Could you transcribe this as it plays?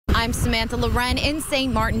I'm Samantha Loren in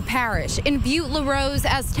St. Martin Parish. In Butte La Rose,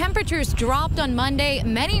 as temperatures dropped on Monday,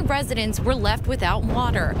 many residents were left without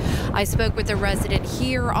water. I spoke with a resident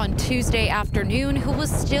here on Tuesday afternoon who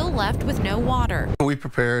was still left with no water. We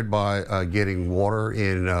prepared by getting water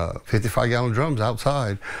in 55-gallon drums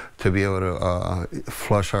outside to be able to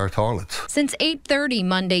flush our toilets. Since 8:30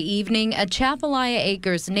 Monday evening, Atchafalaya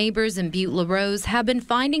Acres neighbors in Butte La Rose have been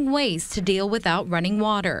finding ways to deal without running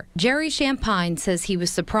water. Jerry Champagne says he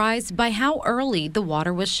was surprised by how early the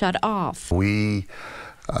water was shut off. We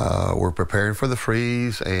were preparing for the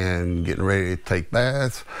freeze and getting ready to take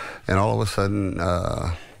baths, and all of a sudden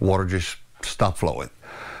water just stopped flowing.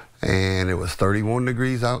 And it was 31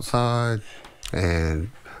 degrees outside,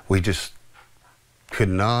 and we just could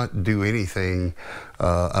not do anything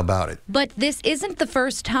about it. But this isn't the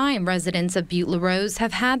first time residents of Butte La Rose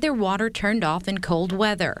have had their water turned off in cold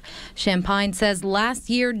weather. Champagne says last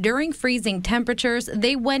year during freezing temperatures,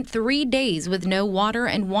 they went 3 days with no water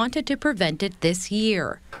and wanted to prevent it this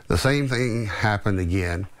year. The same thing happened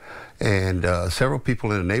again, and several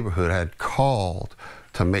people in the neighborhood had called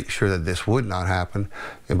to make sure that this would not happen,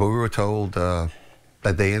 but we were told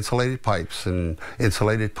that they insulated pipes and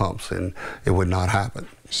insulated pumps, and it would not happen.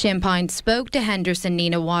 Champagne spoke to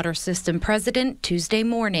Henderson-Neenah Water System president Tuesday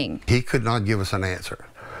morning. He could not give us an answer.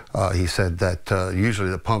 He said that usually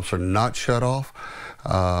the pumps are not shut off,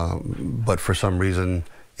 but for some reason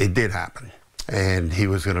it did happen, and he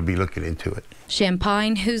was going to be looking into it.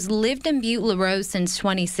 Champagne, who's lived in Butte La Rose since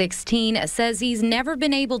 2016, says he's never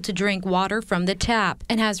been able to drink water from the tap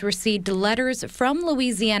and has received letters from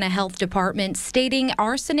Louisiana Health Department stating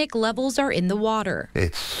arsenic levels are in the water.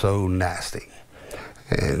 It's so nasty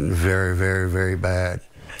and very, very, very bad.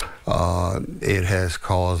 It has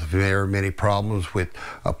caused very many problems with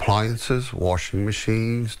appliances, washing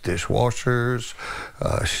machines, dishwashers,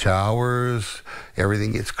 showers.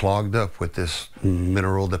 Everything gets clogged up with this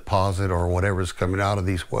mineral deposit or whatever's coming out of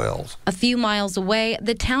these wells. A few miles away,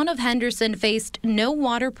 the town of Henderson faced no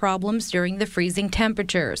water problems during the freezing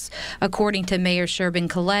temperatures. According to Mayor Sherbin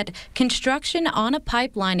Collette, construction on a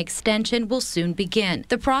pipeline extension will soon begin.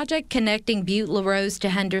 The project connecting Butte La Rose to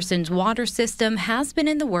Henderson's water system has been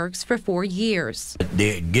in the works for 4 years.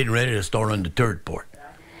 They're getting ready to start on the third port.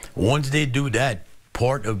 Once they do that,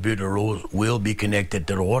 part of Butte La Rose will be connected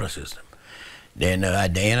to the water system. Then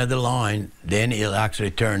at the end of the line, then it'll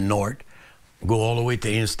actually turn north, go all the way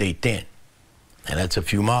to Interstate 10. And that's a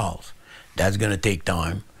few miles. That's going to take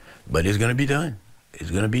time, but it's going to be done. It's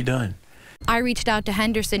going to be done. I reached out to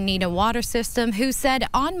Henderson-Neenah Water System, who said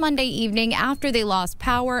on Monday evening after they lost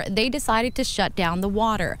power, they decided to shut down the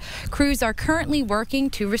water. Crews are currently working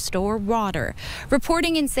to restore water.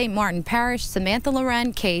 Reporting in St. Martin Parish, Samantha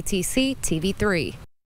Loren, KATC TV3.